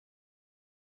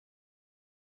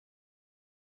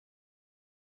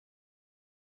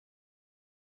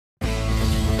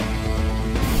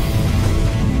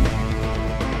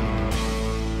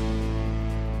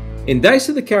In Dice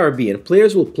of the Caribbean,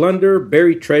 players will plunder,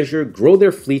 bury treasure, grow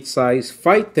their fleet size,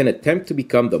 fight, and attempt to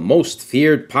become the most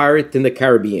feared pirate in the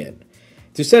Caribbean.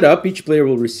 To set up, each player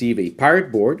will receive a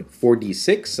pirate board,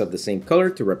 4d6 of the same color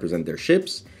to represent their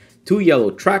ships, 2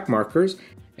 yellow track markers,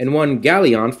 and 1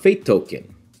 galleon fate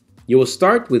token. You will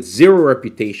start with 0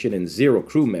 reputation and 0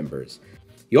 crew members.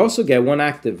 You also get 1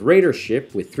 active raider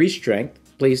ship with 3 strength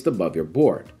placed above your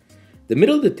board. The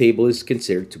middle of the table is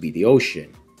considered to be the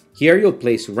ocean. Here you'll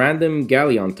place random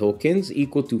galleon tokens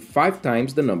equal to 5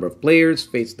 times the number of players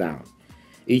face down.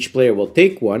 Each player will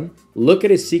take one, look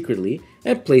at it secretly,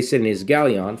 and place it in his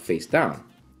galleon face down.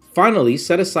 Finally,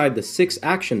 set aside the 6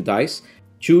 action dice,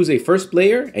 choose a first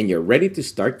player, and you're ready to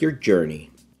start your journey.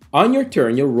 On your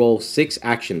turn, you'll roll 6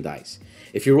 action dice.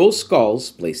 If you roll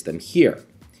skulls, place them here.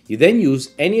 You then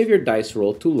use any of your dice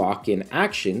roll to lock in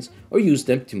actions or use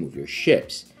them to move your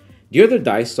ships. The other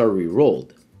dice are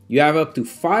re-rolled. You have up to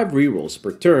 5 rerolls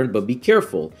per turn, but be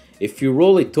careful. If you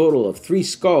roll a total of 3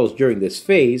 skulls during this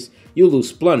phase, you'll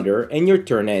lose plunder and your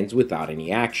turn ends without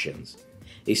any actions.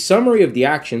 A summary of the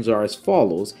actions are as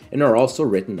follows and are also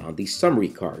written on these summary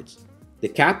cards. The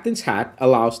captain's hat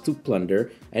allows to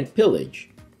plunder and pillage.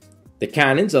 The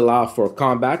cannons allow for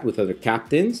combat with other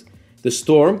captains. The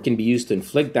storm can be used to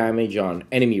inflict damage on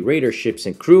enemy raider ships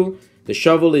and crew. The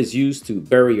shovel is used to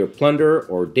bury your plunder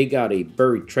or dig out a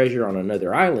buried treasure on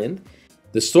another island.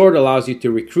 The sword allows you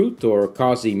to recruit or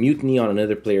cause a mutiny on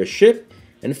another player's ship.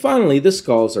 And finally, the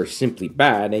skulls are simply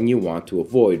bad and you want to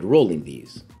avoid rolling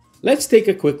these. Let's take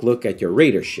a quick look at your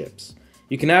raider ships.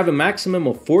 You can have a maximum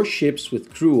of 4 ships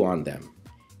with crew on them.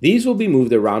 These will be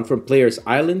moved around from player's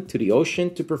island to the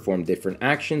ocean to perform different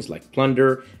actions like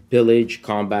plunder, pillage,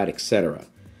 combat, etc.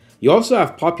 You also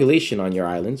have population on your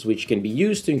islands, which can be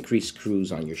used to increase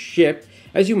crews on your ship,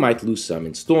 as you might lose some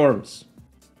in storms.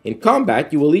 In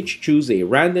combat, you will each choose a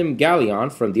random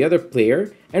galleon from the other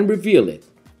player and reveal it.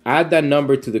 Add that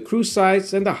number to the crew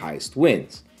size and the highest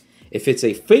wins. If it's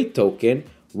a fate token,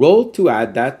 roll to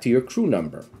add that to your crew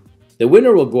number. The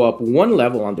winner will go up 1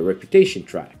 level on the reputation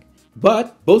track,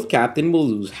 but both captains will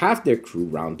lose half their crew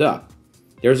round up.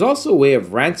 There's also a way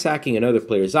of ransacking another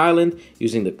player's island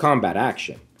using the combat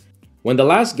action. When the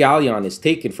last galleon is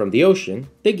taken from the ocean,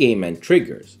 the game end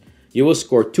triggers. You will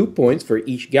score 2 points for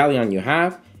each galleon you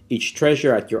have, each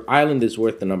treasure at your island is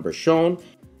worth the number shown,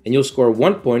 and you'll score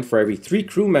 1 point for every 3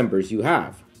 crew members you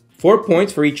have. 4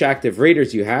 points for each active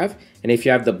raiders you have, and if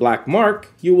you have the black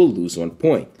mark, you will lose 1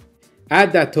 point.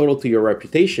 Add that total to your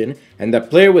reputation, and the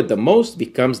player with the most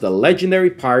becomes the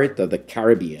legendary pirate of the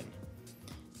Caribbean.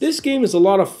 This game is a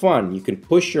lot of fun. You can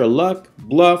push your luck,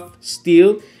 bluff,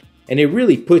 steal, and it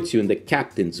really puts you in the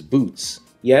captain's boots.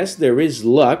 Yes, there is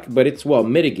luck, but it's well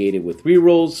mitigated with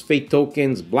rerolls, fate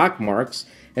tokens, black marks,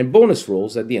 and bonus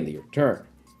rolls at the end of your turn.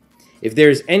 If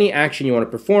there's any action you want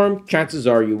to perform, chances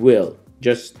are you will.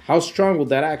 Just how strong will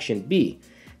that action be?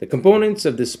 The components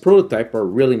of this prototype are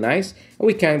really nice, and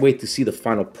we can't wait to see the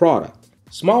final product.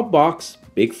 Small box,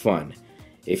 big fun.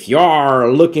 If you're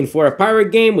looking for a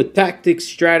pirate game with tactics,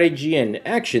 strategy, and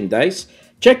action dice,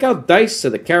 check out Dice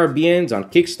of the Caribbean on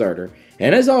Kickstarter.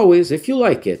 And as always, if you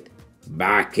like it,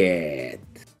 back it.